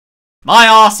My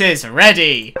arse is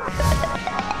ready!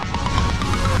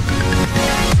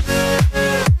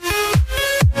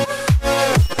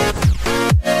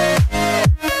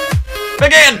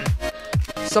 Begin!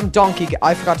 Some donkey.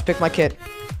 I forgot to pick my kit.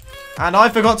 And I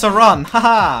forgot to run.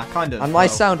 Haha, kind of. And my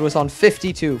sound was on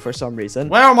 52 for some reason.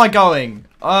 Where am I going?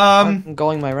 I'm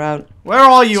going my route. Where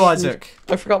are you, Isaac?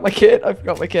 I forgot my kit.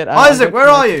 Isaac, where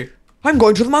are you? I'm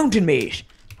going to the mountain, mate.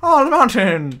 Oh, the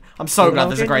mountain! I'm so The glad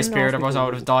there's a mountain grace period, otherwise I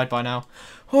would have died by now.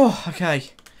 Oh,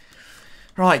 okay.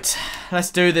 Right,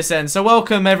 let's do this then. So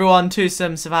welcome everyone to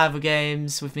some survival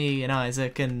games with me and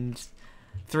Isaac and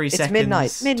 3 seconds.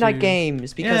 It's midnight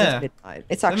games because Yeah. it's midnight.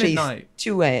 It's actually midnight.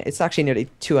 2 a.m. It's actually nearly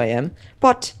 2 a.m.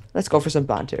 But let's go for some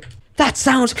banter. That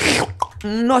sounds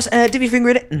nice. Dip your finger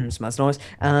in it. Smells nice.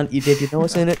 And you dip your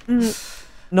nose in it.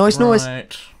 Noise.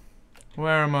 Right.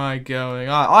 Where am I going?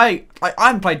 I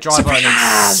haven't played Drybone in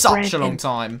Surprise, such Brendan. a long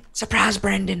time. Surprise,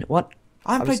 Brendan. What?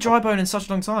 I haven't played Drybone in such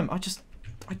a long time.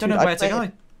 I don't know where to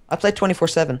go. I played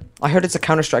 24/7. I heard it's a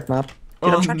Counter-Strike map.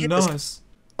 Dude, I'm trying to get this. Nice.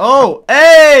 Oh,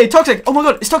 hey, Toxic! Oh my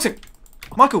god, it's Toxic!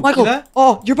 Michael, you there?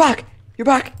 Oh, you're back. You're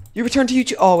back. You returned to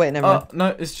YouTube. Oh, wait, never mind.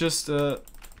 No, it's just,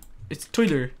 it's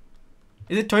Toiler.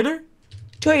 Is it Toiler?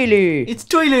 Toiler. It's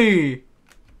Toiler!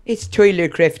 It's Toiler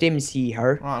Craft MC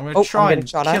here. Right, I'm gonna try getting and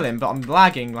shot kill at. him, but I'm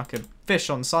lagging like a fish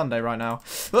on Sunday right now.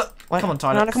 What? Come on,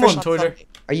 Tyler. Not a Come on, fish Toiler. Sunday.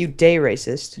 Are you day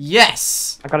racist?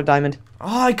 Yes! I got a diamond.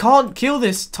 Oh, I can't kill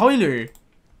this Toiler.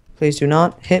 Please do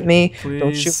not hit me.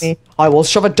 Don't shoot Please. me. I will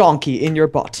shove a donkey in your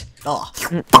butt. Oh.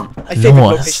 My favorite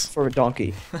location for a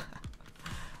donkey.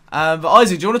 But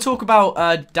Isaac, do you want to talk about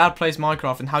Dad Plays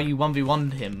Minecraft and how you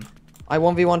 1v1'd him? I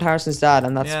 1v1'd Harrison's dad,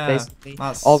 and that's Yeah, basically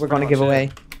that's all we're going to pretty give much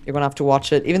away. You're going to have to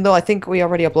watch it, even though I think we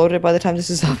already uploaded it by the time this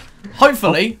is up.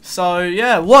 Hopefully. So,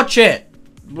 yeah, watch it.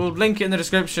 We'll link it in the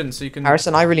description so you can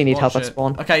Harrison, I really need help watch at it.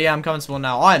 spawn. Okay, yeah, I'm coming to spawn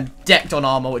now. I am decked on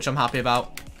armor, which I'm happy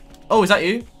about. Oh, is that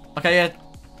you? Okay, yeah.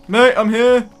 Mate, I'm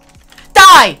here.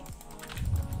 Die!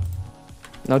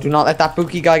 No, do not let that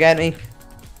Buki guy get me.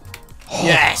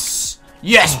 Yes!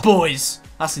 Yes, boys!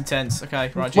 That's intense.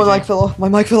 Okay, right, My GG. mic fell off. My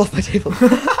mic fell off my table.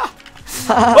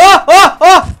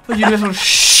 Oh, you little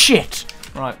shit!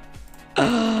 Right.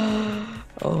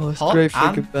 Oh, it's Hot great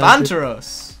and freaking banter.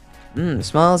 banterous.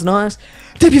 Smells nice.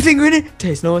 Dip your finger in it.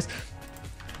 Tastes nice.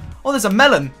 Oh, there's a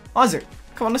melon. Isaac,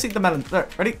 come on, let's eat the melon. There,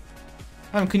 ready?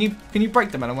 Hang on, can you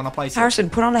break the melon when I place it? Harrison,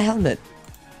 put on a helmet.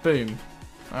 Boom.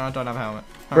 Oh, I don't have a helmet.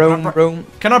 Hang on, Room.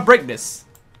 Can I break this?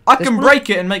 I There's can one- break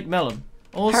it and make melon.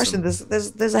 Awesome.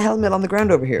 Harrison, there's a helmet on the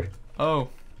ground over here. Oh,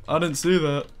 I didn't see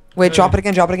that. Wait, Okay. drop it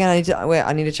again. Drop it again.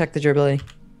 I need to check the durability.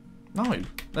 No,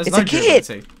 there's It's no a kit.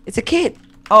 durability. It's a kit.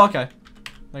 Oh, okay.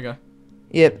 There you go.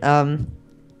 Yep.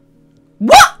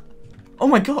 What? Oh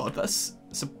my god, that's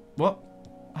what?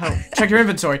 How? Check your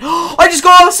inventory. I just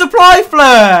got a supply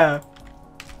flare.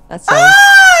 That's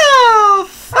Ah,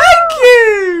 thank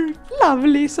you.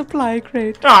 lovely supply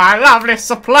crate. Ah, lovely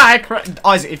supply crate.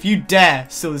 Isaac, if you dare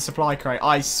steal the supply crate,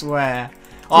 I swear.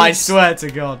 I swear to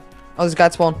God. Oh, there's a guy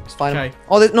at spawn. It's fine. Okay.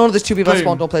 Oh, no, there's 2 people at Boom.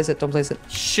 spawn. Don't place it. Don't place it.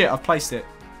 Shit, I placed it.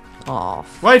 Oh,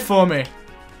 Wait for me.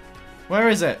 Where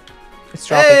is it? it's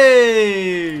dropping.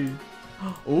 Hey!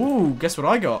 Ooh, guess what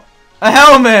I got? A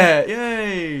helmet!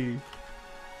 Yay!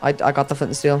 I got the flint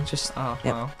and steel. Just Oh,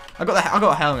 Yep. wow. I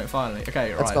got a helmet finally.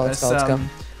 Okay, Let's right. go, let's go, let's go.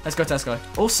 Let's go Tesco.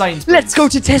 Or Sainsbury's. let's go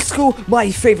to Tesco,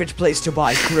 my favorite place to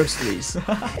buy groceries.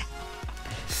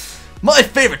 My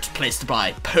favorite place to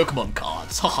buy Pokemon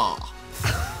cards. Haha.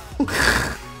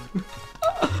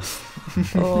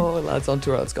 Oh, lads, on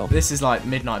tour. Let's go. This is like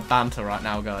midnight banter right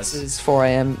now, guys. This is 4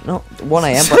 a.m. No, 1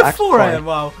 a.m. But actually 4 a.m.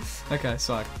 Wow. Okay,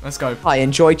 so let's go. I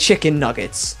enjoy chicken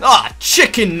nuggets. Ah,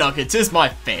 chicken nuggets is my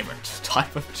favorite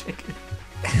type of chicken.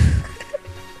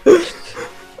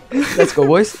 Let's go,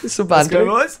 boys. Some Let's banter.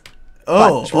 go, guys.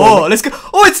 Oh, Banter. oh, let's go.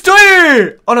 Oh, it's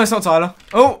Tyler. Oh no, it's not Tyler.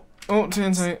 Oh,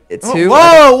 TNT. It's oh, who?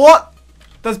 Whoa, what?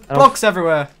 There's blocks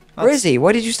everywhere. Where is he?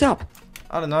 Why did you stop?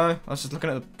 I don't know. I was just looking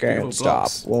at the Can't beautiful stop.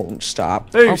 blocks. Won't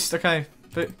stop. Boost. Okay.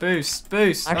 Boost.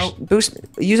 Actually, boost.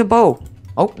 Use a bow.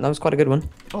 Oh, that was quite a good one.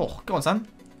 Oh, go on, Sam.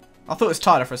 I thought it was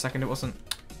Tyler for a second. It wasn't.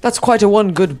 That's quite a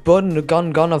one good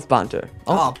gun of banter.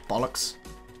 Oh, Oh, bollocks.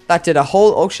 that did a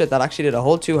whole. Oh shit, that actually did a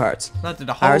whole 2 hearts. That did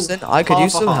a whole. Harrison, I could half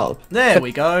use a some heart. help. There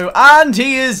we go. And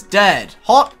he is dead.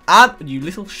 Hot and you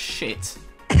little shit.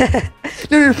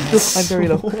 No, I'm very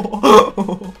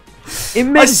low.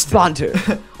 Immense banter.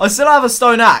 I still have a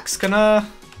stone axe. Can I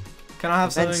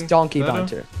have something? Immense donkey better?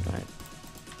 banter. Right.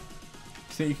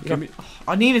 Think you can give me? Oh,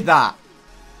 I needed that.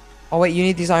 Oh wait, you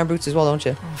need these iron boots as well, don't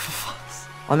you? Oh, for fuck's sake.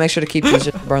 I'll make sure to keep these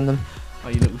just to burn them. Oh,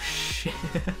 you little shit.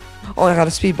 Oh, I got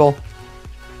a speedball.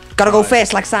 Gotta go Right.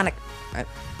 fast like Sonic.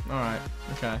 Alright.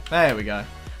 Okay, there we go.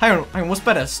 Hang on, what's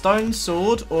better, stone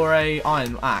sword or a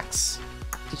iron axe?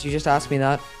 Did you just ask me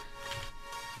that?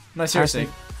 No, seriously.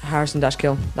 Harrison dash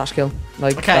kill.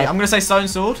 Like. Okay, I'm gonna say stone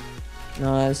sword.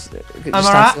 No, it's. Am I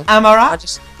right? Am I right?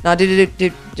 Just.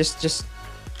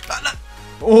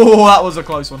 Oh, that was a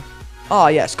close one. Oh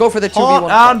yes, go for the 2v1.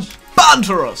 Hot and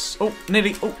banterous. Oh,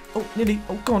 nearly. Oh, nearly.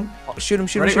 Oh, go on. Oh, shoot him!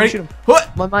 Ready? Shoot him!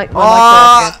 What? My mic.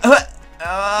 What?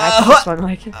 My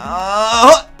mic.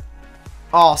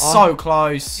 Oh, so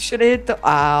close. You should have hit the. Oh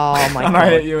my and god! I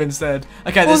hit you instead.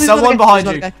 Okay, Oh, there's there's someone another guy. behind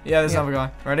There's you. another guy. Yeah, there's Yeah. another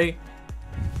guy. Ready?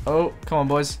 Oh, come on,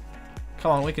 boys.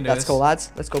 Come on, we can do Let's this. go,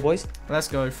 lads. Let's go, boys. Let's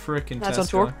go, freaking Lads Tesco. on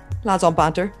tour. Lads on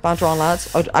banter. Banter on,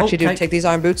 lads. Oh, actually, Okay. dude, take these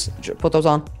iron boots. Put those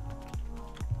on.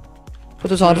 Put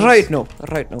those on right now.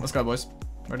 Right now. Let's go, boys.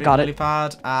 Ready? Got it. Lily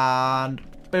pad and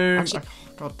boom. Actually-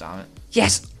 Oh, God damn it.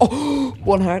 Yes. Oh,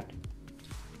 1 heart.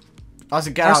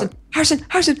 Isaac, get out. Harrison.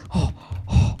 Oh.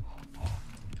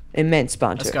 Immense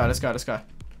banter. Let's go.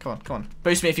 Come on.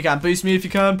 Boost me if you can. Boost me if you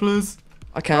can, please.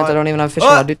 I can't. Right. I don't even have a fishing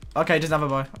rod, dude. Okay, doesn't have a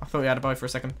bow. I thought he had a bow for a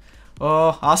second.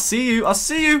 Oh, I see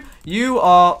you. You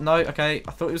are no. Okay,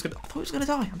 I thought he was gonna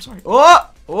die. I'm sorry.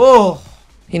 Oh.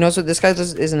 He knows what this guy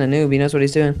isn't a noob. He knows what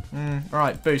he's doing.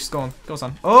 Right, boost. Go on,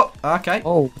 son. Oh, okay.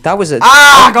 Oh, that was a.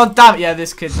 Ah, god damn it. Yeah,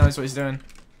 this kid knows what he's doing.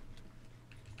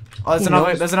 Oh, there's He another.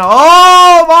 knows. There's another.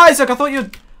 Oh, Isaac. I thought you.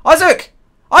 Isaac.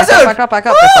 Back up.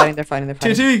 Ah! They're fighting.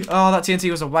 TNT. Oh, that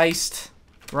TNT was a waste.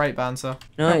 Great banter.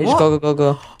 No, you What? just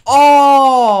go.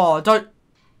 Oh, don't.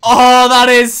 Oh, that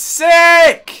is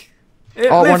sick. It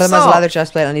Oh, one of lifts them has a up. leather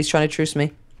chest plate and he's trying to truce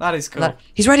me. That is cool.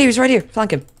 He's right here.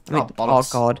 Flank him. Oh,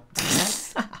 bollocks. God.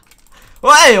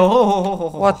 Hey,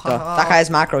 What the? That guy has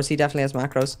macros. He definitely has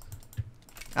macros.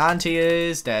 And he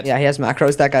is dead. Yeah, he has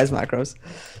macros. That guy's macros.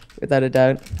 Without a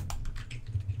doubt.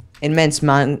 Immense,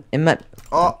 man.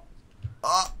 Oh,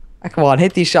 Come on,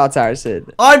 hit these shots, Harrison.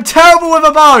 I'm terrible with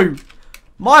a bow.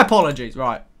 My apologies.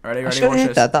 Right, ready. I Watch should have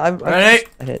hit this. that. Ready?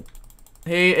 I hit.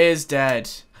 He is dead.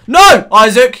 No,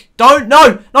 Isaac, don't.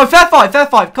 No, fair fight.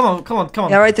 Come on.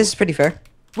 Yeah, right. This is pretty fair.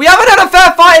 We haven't had a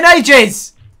fair fight in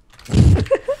ages.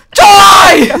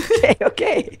 Die!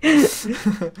 Okay.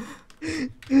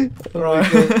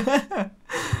 Right.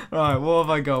 Right, what have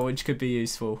I got which could be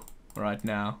useful right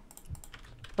now?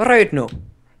 Right now.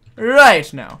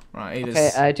 Right now. Right, either.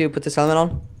 Okay, I do put this helmet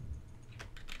on.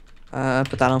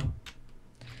 Put that on.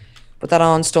 Put that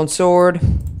on. Stone sword.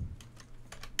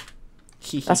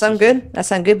 That sound good? That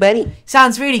sound good, buddy?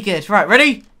 Sounds really good. Right,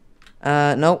 ready?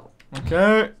 No.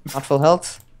 Okay. Not full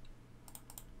health.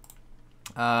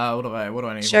 What do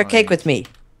I need? Share What do I cake need? with me.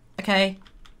 Okay.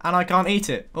 And I can't eat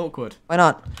it. Awkward. Why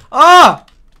not? Ah!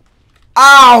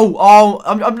 Ow! Oh,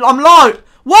 I'm low.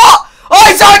 What?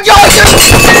 Isaac,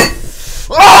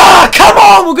 Ah! Come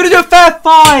on, we're gonna do a fair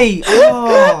fight.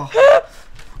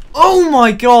 Oh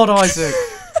my God, Isaac.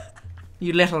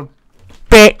 You little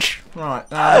bitch. Right.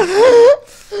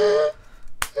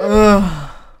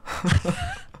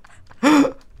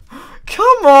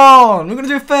 Come on, we're gonna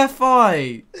do a fair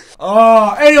fight.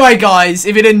 Anyway, guys,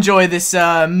 if you did enjoy this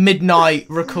midnight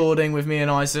recording with me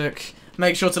and Isaac,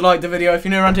 make sure to like the video. If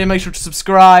you're new around here, make sure to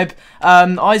subscribe.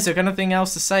 Isaac, anything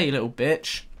else to say, you little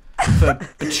bitch? For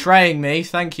betraying me,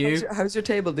 thank you. How's your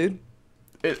table, dude?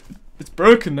 It's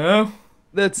broken now.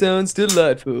 That sounds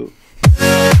delightful.